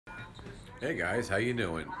Hey guys, how you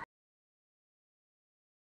doing?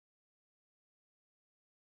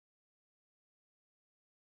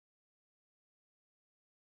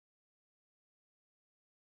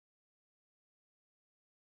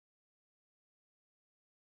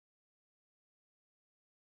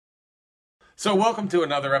 So welcome to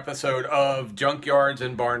another episode of Junkyards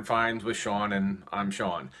and Barn Finds with Sean, and I'm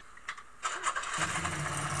Sean.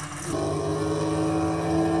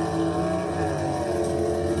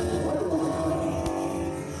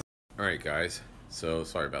 Alright guys, so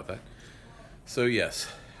sorry about that. So yes,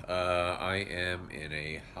 I am in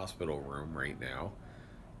a hospital room right now,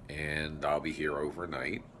 and I'll be here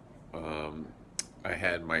overnight. Um, I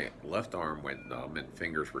had my left arm went numb and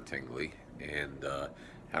fingers were tingly, and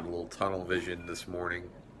had a little tunnel vision this morning.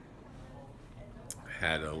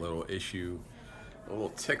 Had a little issue, a little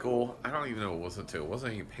tickle. I don't even know what it was until it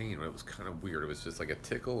wasn't any pain, but it was kind of weird. It was just like a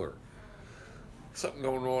tickle or something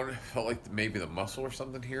going on. It felt like maybe the muscle or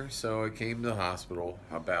something here. So I came to the hospital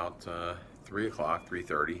about 3 o'clock,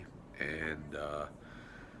 3:30, and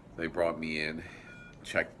they brought me in,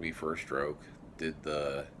 checked me for a stroke, did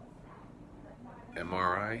the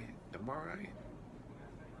MRI,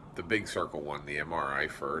 the big circle one, the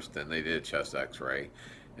MRI first, then they did a chest X-ray,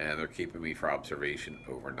 and they're keeping me for observation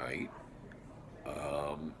overnight.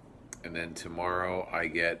 And then tomorrow I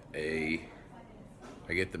get the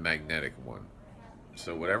magnetic one.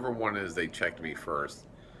 So whatever one is, they checked me first.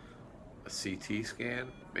 A CT scan,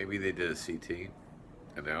 maybe they did a CT,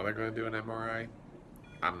 and now they're going to do an MRI.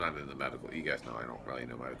 I'm not in the medical. You guys know I don't really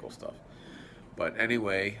know medical stuff. But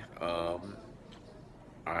anyway,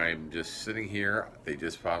 I'm just sitting here. They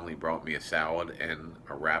just finally brought me a salad and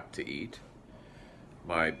a wrap to eat.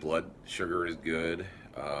 My blood sugar is good.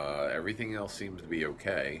 Everything else seems to be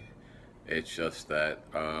okay. It's just that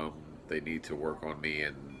they need to work on me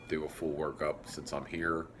and do a full workup since I'm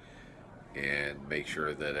here and make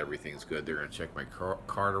sure that everything's good. They're going to check my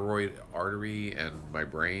carotid artery and my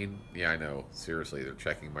brain. Yeah, I know. Seriously, they're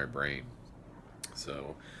checking my brain.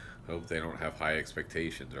 So, hope they don't have high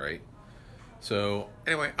expectations, right? So,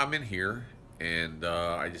 anyway, I'm in here, and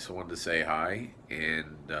I just wanted to say hi,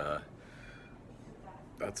 and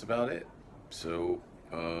that's about it. So,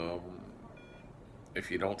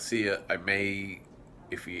 if you don't see it, I may,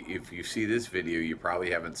 if you see this video, you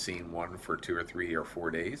probably haven't seen one for 2 or 3 or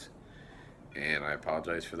 4 days, and I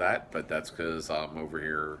apologize for that, but that's because I'm over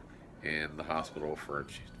here in the hospital for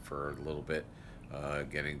a little bit,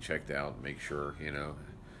 getting checked out, make sure,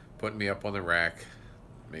 putting me up on the rack,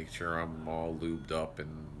 make sure I'm all lubed up and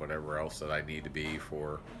whatever else that I need to be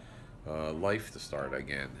for life to start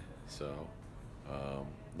again. So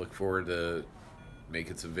look forward to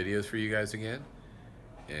making some videos for you guys again,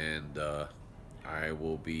 and I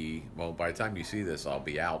will be, well, by the time you see this I'll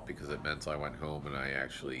be out, because it meant I went home and I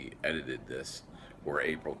actually edited this, or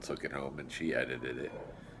April took it home and she edited it.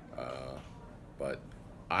 But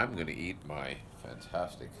I'm gonna eat my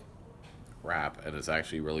fantastic wrap, and it's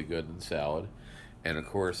actually really good in salad. And of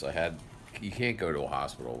course, you can't go to a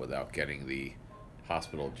hospital without getting the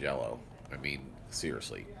hospital jello. I mean,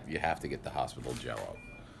 seriously, you have to get the hospital jello.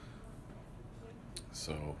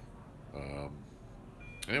 So,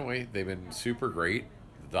 anyway, they've been super great.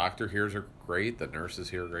 The doctor here's are great. The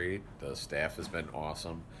nurses here are great. The staff has been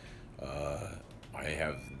awesome. I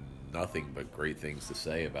have nothing but great things to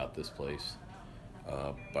say about this place.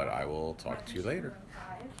 But I will talk to you later.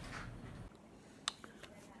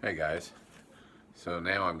 Hey guys. So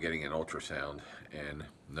now I'm getting an ultrasound, and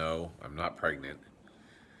no, I'm not pregnant,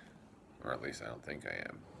 or at least I don't think I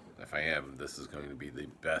am. If I am, this is going to be the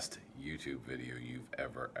best YouTube video you've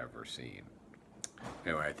ever seen.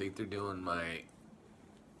 Anyway, I think they're doing my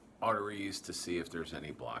arteries to see if there's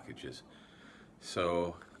any blockages.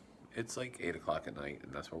 So it's like 8 o'clock at night,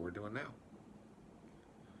 and that's what we're doing now.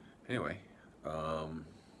 Anyway,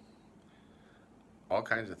 all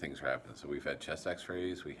kinds of things are happening. So we've had chest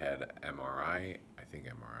x-rays, we had MRI, I think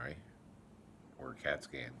MRI, or CAT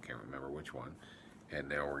scan, can't remember which one. And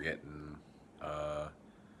now we're getting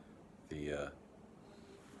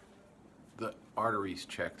the arteries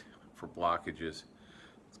checked for blockages.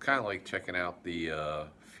 It's kind of like checking out the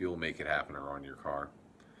fuel make it happener on your car.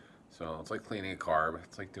 So it's like cleaning a carb.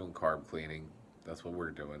 It's like doing carb cleaning. That's what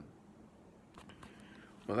we're doing.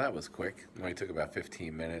 Well, that was quick. It only took about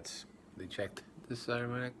 15 minutes. They checked this side of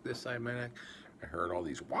my neck, this side of my neck. I heard all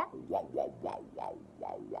these wow, wow, wow, wow, wow,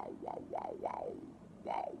 wow, wow, wow, wow, wow,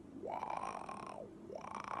 wow, wow,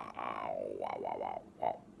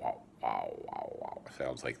 wow, wow, wow.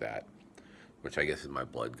 Sounds like that, which I guess is my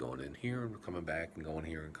blood going in here and coming back and going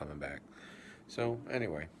here and coming back. So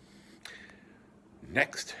anyway,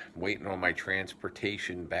 Next, waiting on my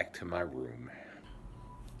transportation back to my room.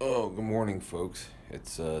 Oh, good morning, folks.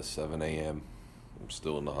 It's 7 a.m. I'm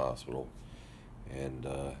still in the hospital and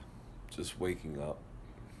just waking up.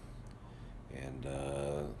 And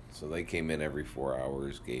so they came in every 4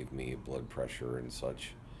 hours, gave me blood pressure and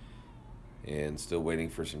such. And still waiting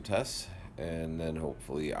for some tests. And then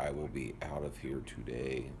hopefully I will be out of here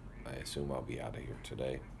today. I assume I'll be out of here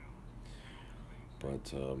today.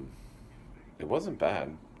 But it wasn't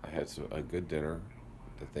bad. I had a good dinner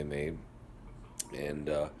that they made. And,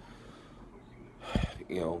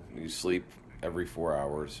 you know, you sleep every 4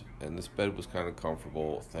 hours. And this bed was kind of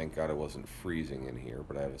comfortable. Thank God it wasn't freezing in here,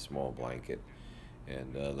 but I have a small blanket.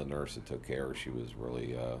 And the nurse that took care, she was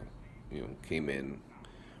really, you know, came in,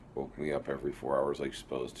 woke me up every 4 hours like you're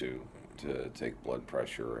supposed to take blood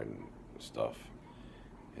pressure and stuff.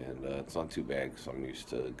 And it's not too bad because I'm used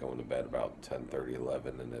to going to bed about 10:30,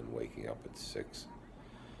 11, and then waking up at 6.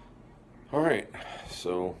 All right,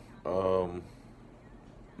 so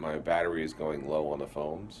my battery is going low on the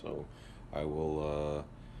phone, so I will,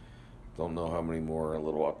 don't know how many more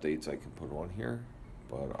little updates I can put on here,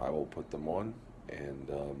 but I will put them on, and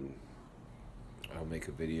I'll make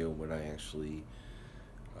a video when I actually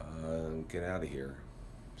get out of here.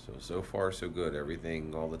 So far so good.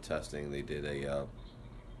 Everything, all the testing, they did a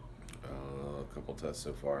couple tests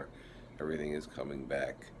so far. Everything is coming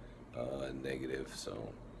back negative,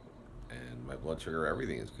 so, and my blood sugar,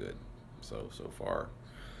 everything is good. So far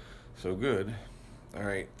so good. All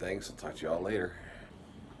right, thanks. I'll talk to y'all later.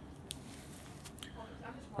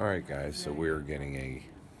 All right, guys, so we're getting a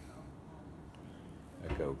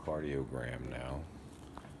echocardiogram now,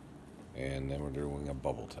 and then we're doing a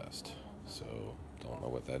bubble test. So don't know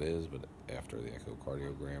what that is, but after the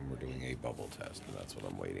echocardiogram, we're doing a bubble test, and that's what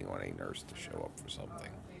I'm waiting on a nurse to show up for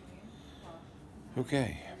something.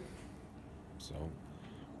 Okay, so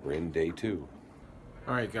we're in day 2.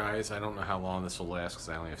 Alright guys, I don't know how long this will last because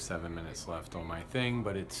I only have 7 minutes left on my thing,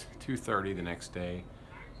 but it's 2:30 the next day.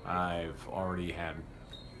 I've already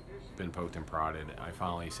been poked and prodded. I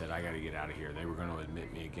finally said I got to get out of here. They were going to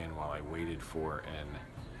admit me again while I waited for an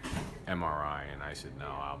MRI, and I said no,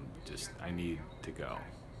 I need to go.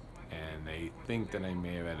 And they think that I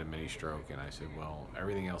may have had a mini stroke, and I said, well,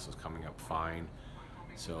 everything else is coming up fine,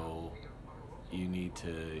 so you need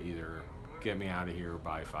to either get me out of here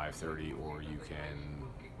by 5:30, or you can,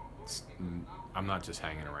 I'm not just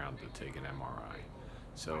hanging around to take an MRI.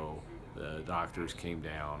 So the doctors came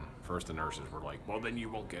down. First the nurses were like, well, then you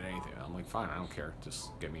won't get anything. I'm like, fine, I don't care,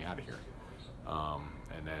 just get me out of here.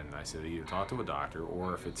 And then I said, either talk to a doctor,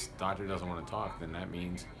 or if it's doctor doesn't want to talk, then that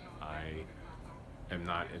means I am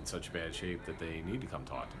not in such bad shape that they need to come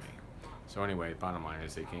talk to me. So anyway, bottom line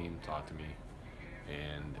is they came, talked to me,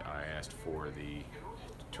 and I asked for the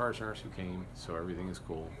charge nurse who came, so everything is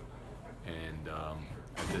cool. And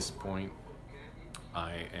at this point,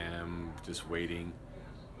 I am just waiting.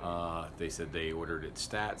 They said they ordered it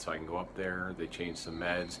stat, so I can go up there. They changed some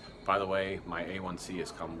meds. By the way, my A1C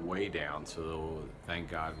has come way down, so thank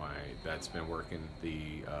God that's been working.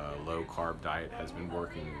 The low carb diet has been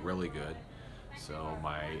working really good. So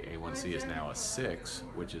my A1C is now a 6,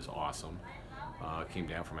 which is awesome. Came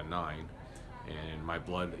down from a 9. And my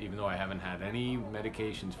blood, even though I haven't had any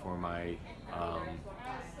medications for my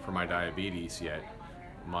diabetes yet,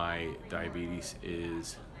 my diabetes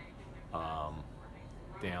is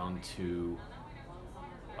down to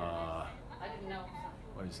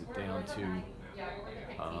what is it, down to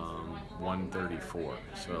 134,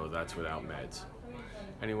 so that's without meds.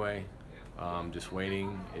 Anyway, just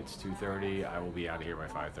waiting. It's 2:30. I will be out of here by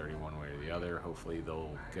 5:30 one way or the other. Hopefully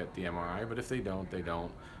they'll get the MRI, but if they don't, they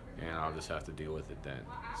don't, and I'll just have to deal with it then.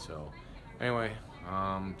 So anyway,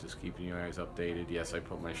 just keeping you guys updated. Yes, I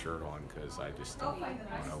put my shirt on because I just don't want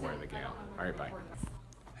to wear the gown. All right, bye.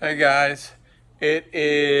 Hey guys, it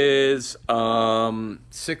is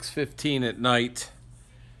 6:15 at night.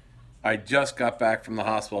 I just got back from the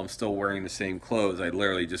hospital. I'm still wearing the same clothes. I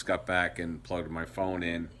literally just got back and plugged my phone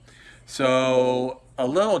in. So a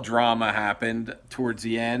little drama happened towards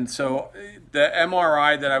the end. So the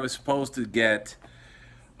MRI that I was supposed to get,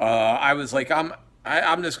 I was like, I'm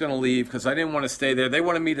just going to leave because I didn't want to stay there. They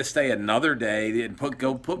wanted me to stay another day and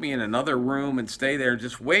go put me in another room and stay there and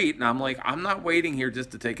just wait. And I'm like, I'm not waiting here just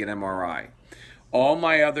to take an MRI. All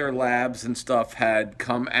my other labs and stuff had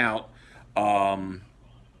come out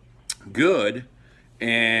good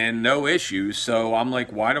and no issues. So I'm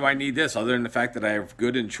like, why do I need this other than the fact that I have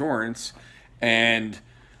good insurance? And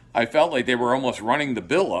I felt like they were almost running the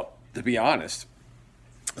bill up, to be honest.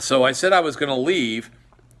 So I said I was going to leave,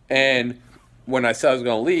 and when I said I was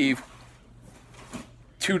going to leave,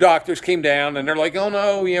 two doctors came down and they're like, oh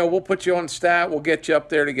no, we'll put you on stat. We'll get you up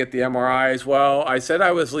there to get the MRIs. Well, I said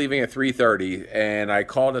I was leaving at 3:30 and I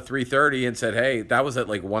called at 3:30 and said, hey, that was at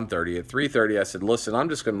like 1:30. At 3:30, I said, listen, I'm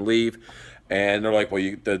just going to leave. And they're like,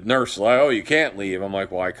 well, the nurse, like, oh, you can't leave. I'm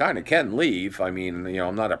like, well, I kind of can leave. I mean,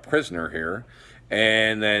 I'm not a prisoner here.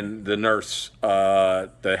 And then the nurse,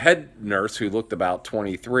 the head nurse who looked about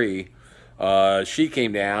 23, she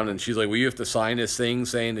came down and she's like, well, you have to sign this thing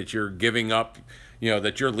saying that you're giving up,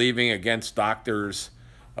 that you're leaving against doctors'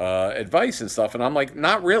 advice and stuff. And I'm like,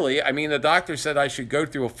 not really. I mean, the doctor said I should go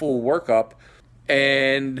through a full workup.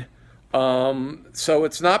 And so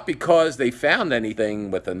it's not because they found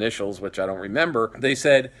anything with initials, which I don't remember. They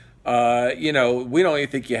said, we don't even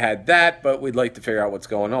think you had that, but we'd like to figure out what's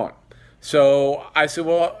going on. So I said,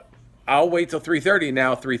 well, I'll wait till 3:30.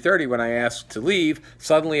 Now 3:30, when I asked to leave,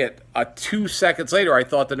 suddenly at 2 seconds later, I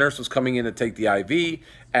thought the nurse was coming in to take the IV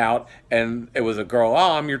out, and it was a girl.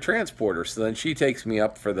 Oh, I'm your transporter. So then she takes me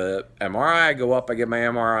up for the MRI. I go up, I get my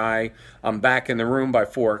MRI. I'm back in the room by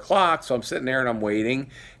 4 o'clock, so I'm sitting there and I'm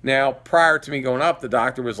waiting. Now, prior to me going up, the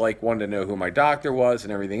doctor was like, wanted to know who my doctor was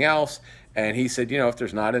and everything else. And he said, if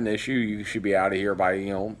there's not an issue, you should be out of here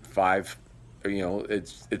by, 5.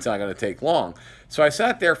 It's not going to take long. So I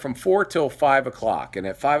sat there from 4 till 5 o'clock, and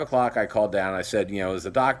at 5 o'clock I called down. I said, is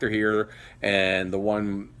the doctor here? And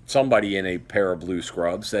somebody in a pair of blue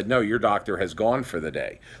scrubs said, no, your doctor has gone for the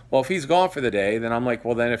day. Well, if he's gone for the day, then I'm like,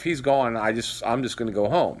 well, then if he's gone, I'm just going to go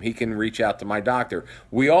home. He can reach out to my doctor.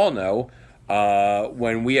 We all know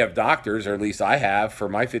when we have doctors, or at least I have for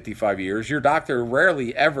my 55 years, your doctor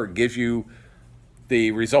rarely ever gives you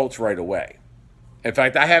the results right away. In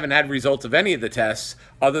fact, I haven't had results of any of the tests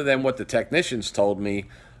other than what the technicians told me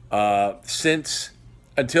until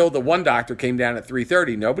the one doctor came down at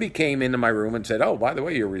 3:30. Nobody came into my room and said, oh, by the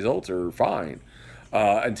way, your results are fine,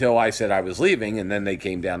 until I said I was leaving, and then they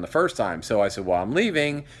came down the first time. So I said, well, I'm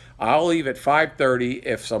leaving. I'll leave at 5:30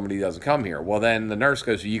 if somebody doesn't come here. Well, then the nurse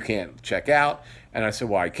goes, you can't check out. And I said,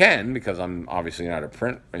 well, I can, because I'm obviously not a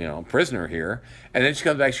prisoner here. And then she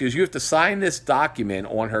comes back, she goes, you have to sign this document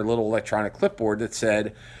on her little electronic clipboard that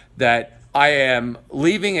said that I am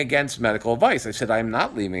leaving against medical advice. I said, I'm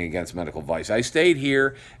not leaving against medical advice. I stayed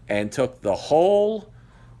here and took the whole,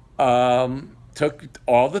 took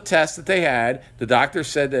all the tests that they had. The doctor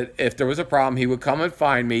said that if there was a problem, he would come and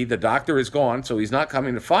find me. The doctor is gone, so he's not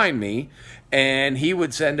coming to find me. And he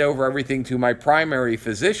would send over everything to my primary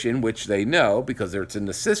physician, which they know because it's in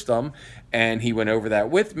the system. And he went over that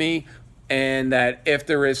with me. And that if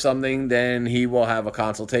there is something, then he will have a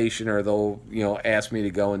consultation, or they'll, ask me to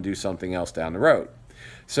go and do something else down the road.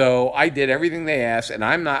 So I did everything they asked, and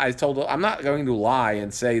I'm not going to lie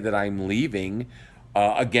and say that I'm leaving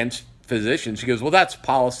against physicians. She goes, well, that's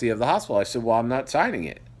policy of the hospital. I said, well, I'm not signing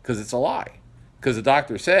it because it's a lie, because the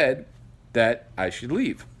doctor said that I should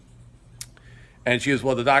leave. And she goes,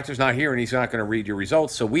 well, the doctor's not here and he's not going to read your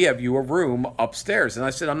results, so we have you a room upstairs. And I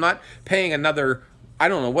said, I'm not paying another, I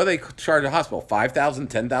don't know, what they charge a hospital, $5,000,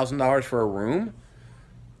 $10,000 for a room?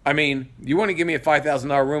 I mean, you want to give me a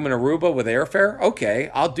 $5,000 room in Aruba with airfare? Okay,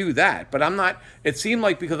 I'll do that. But I'm not, it seemed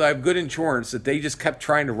like because I have good insurance that they just kept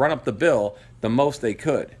trying to run up the bill the most they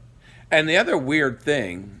could. And the other weird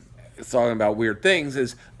thing, talking about weird things,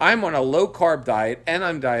 is I'm on a low-carb diet and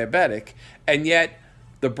I'm diabetic, and yet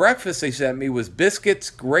the breakfast they sent me was biscuits,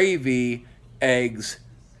 gravy, eggs,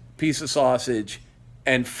 piece of sausage,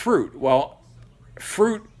 and fruit. Well,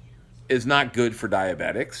 fruit is not good for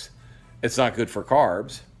diabetics. It's not good for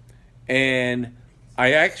carbs. And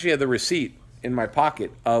I actually have the receipt in my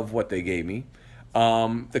pocket of what they gave me.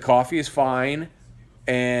 The coffee is fine,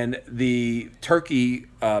 and the turkey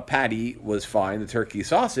patty was fine, the turkey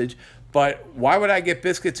sausage. But why would I get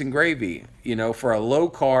biscuits and gravy, for a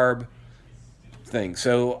low-carb thing?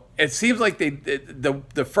 So it seems like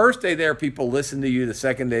the first day there, people listened to you. The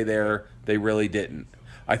second day there, they really didn't.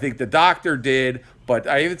 I think the doctor did, but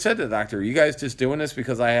I even said to the doctor, are you guys just doing this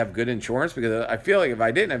because I have good insurance? Because I feel like if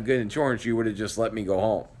I didn't have good insurance, you would have just let me go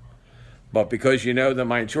home. But because you know that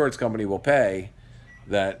my insurance company will pay,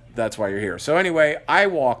 that's why you're here. So anyway, I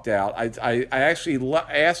walked out. I actually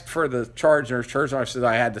asked for the charge nurse. Charge nurse said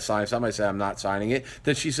I had to sign something. I said, I'm not signing it.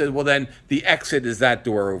 Then she said, well, then the exit is that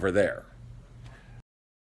door over there.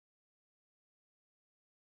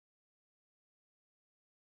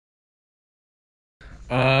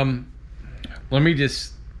 Let me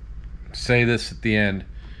just say this at the end.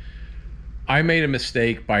 I made a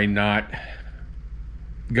mistake by not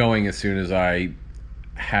going as soon as I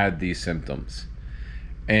had these symptoms.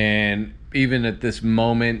 And even at this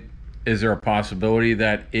moment, Is there a possibility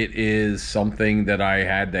that it is something that I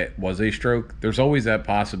had that was a stroke? There's always that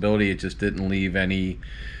possibility. It just didn't leave any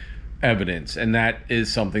evidence, and that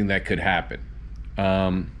is something that could happen.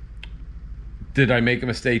 Did I make a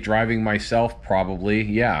mistake driving myself? Probably,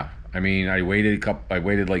 yeah. I mean, I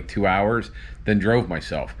waited like 2 hours, then drove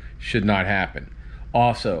myself. Should not happen.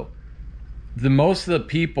 Also, most of the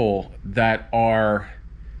people that are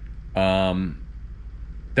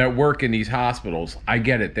that work in these hospitals, I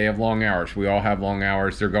get it. They have long hours. We all have long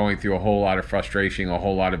hours. They're going through a whole lot of frustration, a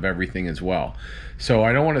whole lot of everything as well. So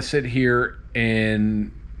I don't want to sit here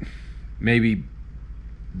and maybe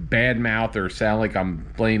badmouth or sound like I'm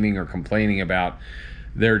blaming or complaining about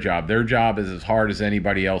their job. Their job is as hard as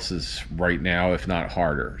anybody else's right now, if not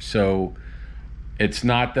harder. So it's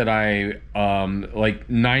not that I, like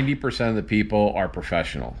 90% of the people are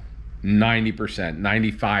professional. 90%,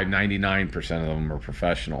 95, 99% of them are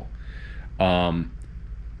professional. And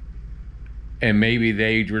maybe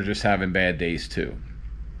they were just having bad days too.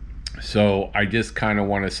 So I just kind of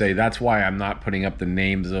want to say that's why I'm not putting up the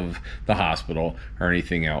names of the hospital or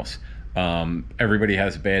anything else. Everybody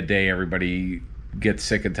has a bad day. Everybody gets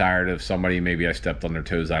sick and tired of somebody. Maybe I stepped on their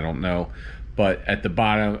toes. I don't know. But at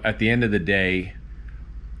the end of the day,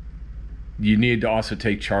 you need to also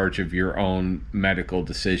take charge of your own medical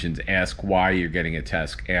decisions. Ask why you're getting a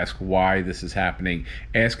test. Ask why this is happening.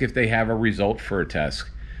 Ask if they have a result for a test.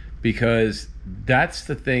 Because that's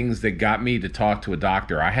the things that got me to talk to a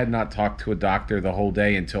doctor. I had not talked to a doctor the whole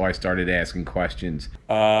day until I started asking questions.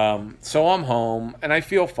 So I'm home, and I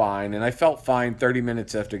feel fine. And I felt fine 30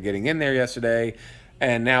 minutes after getting in there yesterday.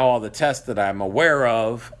 And now all the tests that I'm aware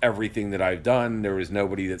of, everything that I've done, there was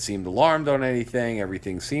nobody that seemed alarmed on anything.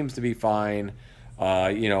 Everything seems to be fine.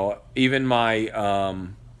 You know, even my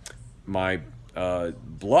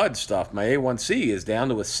blood stuff, my A1C is down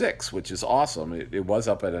to a 6, which is awesome. It was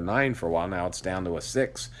up at a 9 for a while. Now it's down to a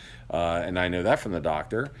 6. And I know that from the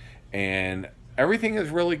doctor. And everything is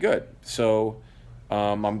really good. So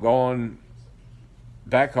I'm going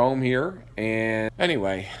back home here. And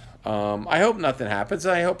anyway, I hope nothing happens.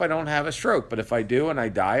 I hope I don't have a stroke. But if I do and I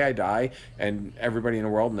die, I die. And everybody in the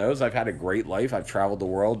world knows I've had a great life. I've traveled the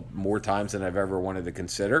world more times than I've ever wanted to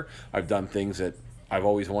consider. I've done things that I've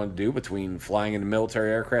always wanted to do, between flying in the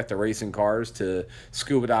military aircraft to racing cars to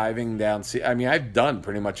scuba diving down sea. I mean, I've done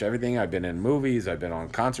pretty much everything. I've been in movies. I've been on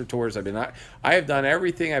concert tours. I have done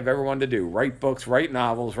everything I've ever wanted to do. Write books, write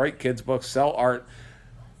novels, write kids' books, sell art.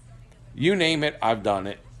 You name it, I've done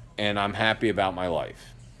it. And I'm happy about my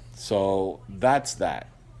life. So that's that.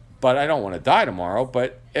 But I don't want to die tomorrow.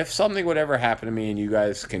 But if something would ever happen to me, and you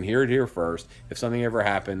guys can hear it here first, if something ever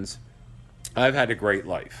happens, I've had a great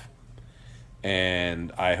life.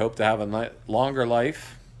 And I hope to have a longer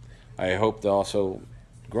life. I hope to also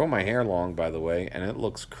grow my hair long, by the way, and it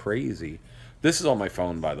looks crazy. This is on my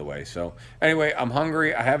phone, by the way. So anyway, I'm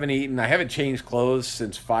hungry. I haven't eaten. I haven't changed clothes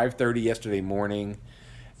since 5:30 yesterday morning.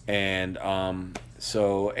 And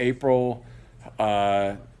so April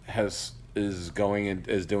is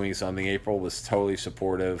doing something. April was totally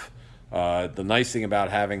supportive. The nice thing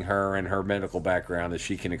about having her and her medical background is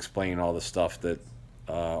she can explain all the stuff that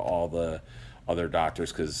all the other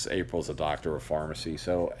doctors, because April's a doctor of pharmacy,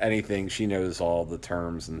 so anything, she knows all the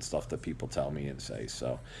terms and stuff that people tell me and say.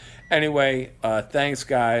 So anyway, thanks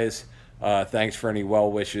guys. Thanks for any well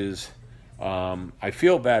wishes. I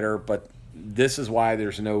feel better, but this is why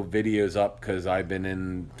there's no videos up, because I've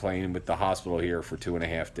been playing with the hospital here for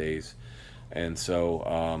 2.5 days. And so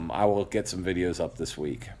I will get some videos up this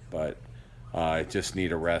week, but I just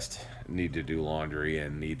need a rest, need to do laundry,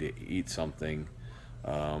 and need to eat something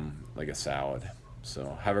like a salad.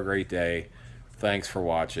 So have a great day. Thanks for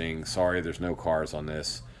watching. Sorry there's no cars on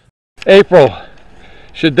this. April,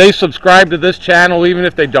 should they subscribe to this channel even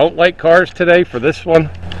if they don't like cars today for this one?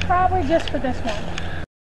 Probably just for this one.